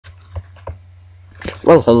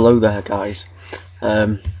Well, hello there, guys.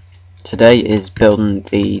 Today is building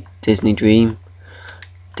the Disney Dream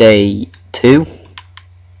Day 2.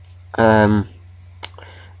 And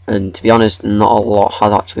to be honest, not a lot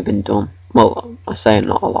has actually been done. Well, I say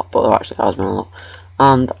not a lot, but there actually has been a lot.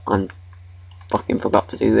 And I fucking forgot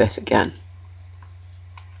to do this again.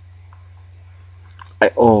 I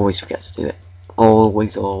always forget to do it.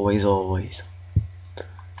 Always. Alright.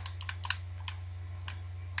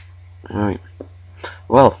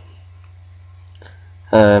 Well.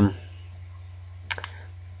 All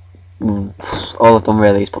I've done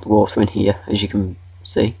really is put the water in here, as you can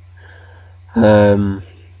see. I've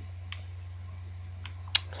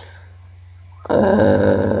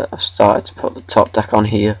started to put the top deck on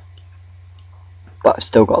here, but I've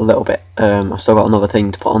still got a little bit. I've still got another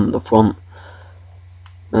thing to put on the front.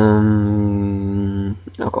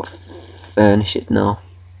 I've got to furnish it now.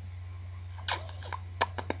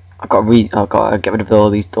 I've got to get rid of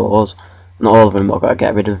all these doors. Not all of them, but I've got to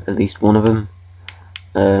get rid of at least one of them.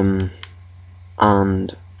 And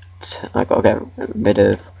I've got to get rid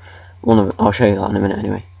of one of them. I'll show you that in a minute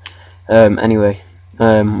anyway. We're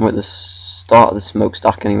at the start of the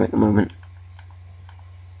smokestack anyway at the moment.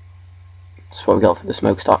 That's what we got for the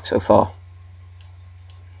smokestack so far.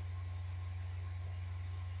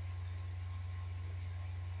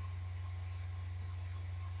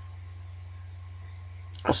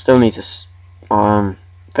 I still need to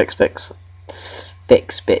fix bits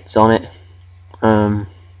on it,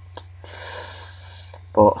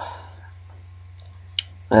 but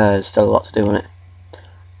there's still a lot to do on it.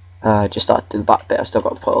 Just started to do the back bit. I still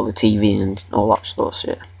got to put all the TV in and all that sort of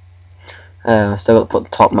shit. I still got to put the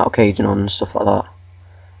top metal caging on and stuff like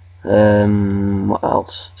that. What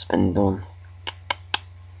else has been done?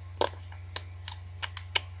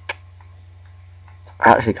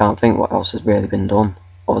 I actually can't think what else has really been done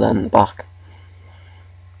other than the back,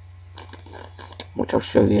 which I'll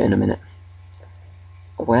show you in a minute.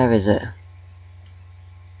 Where is it?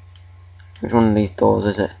 Which one of these doors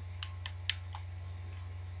is it?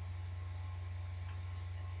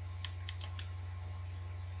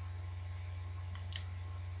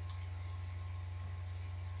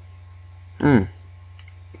 It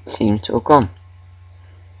seems to have gone,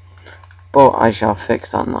 but I shall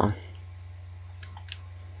fix that now.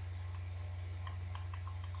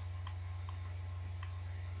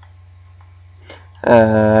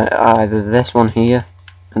 Either this one here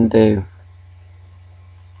and do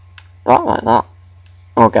that like that,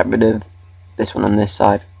 or get rid of this one on this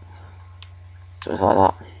side, so it's like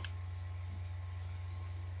that.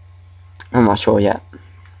 I'm not sure yet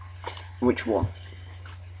which one,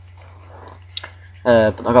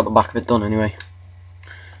 but I got the back of it done anyway.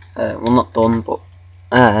 Well, not done, but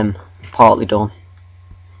partly done.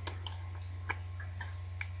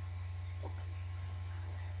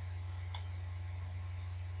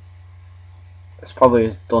 It's probably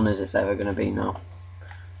as done as it's ever going to be now.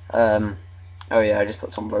 Oh yeah, I just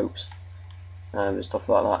put some ropes and stuff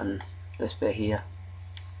like that, and this bit here.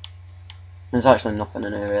 There's actually nothing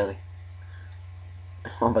in here really,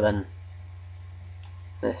 other than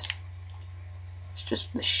this. It's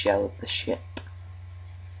just the shell of the ship,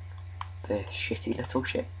 the shitty little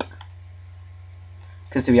ship.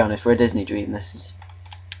 Because to be honest, for a Disney Dream, this is,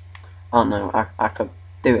 I don't know, I could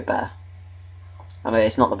do it better. I mean,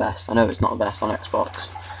 it's not the best. I know it's not the best on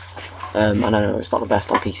Xbox. And I know it's not the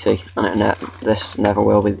best on PC, and this never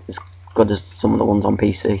will be as good as some of the ones on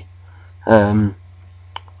PC. And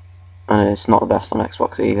it's not the best on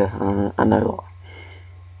Xbox either. I know that.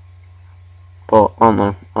 But I don't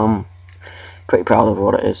know. I'm pretty proud of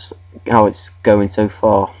what it is, how it's going so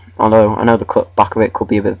far. Although I know the back of it could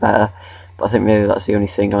be a bit better, but I think maybe that's the only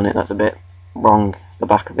thing on it that's a bit wrong. It's the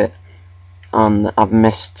back of it, and I've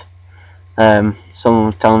missed. Someone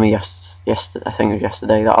was telling me yesterday, I think it was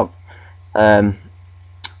yesterday, that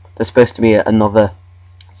there's supposed to be another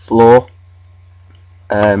floor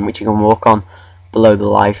which you can walk on below the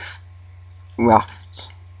life rafts.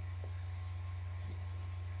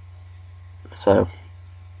 So,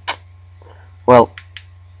 well,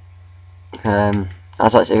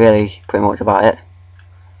 that's actually really pretty much about it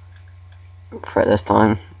for this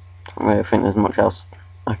time. I don't really think there's much else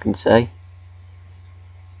I can say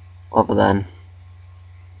other than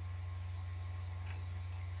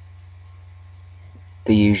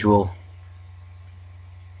the usual.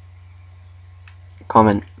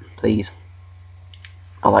 Comment, please.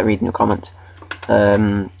 I like reading your comments.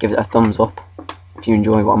 Give it a thumbs up if you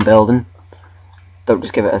enjoy what I'm building. Don't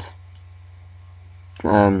just give it a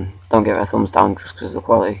don't give it a thumbs down just because of the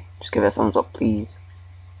quality. Just give it a thumbs up, please.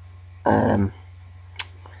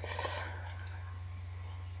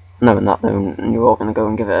 knowing that, though, you're all going to go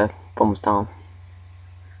and give it a thumbs down,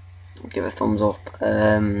 give it a thumbs up,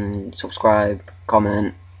 subscribe,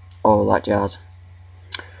 comment, all that jazz.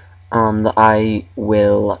 And I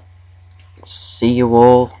will see you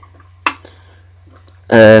all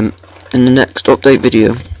in the next update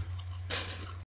video.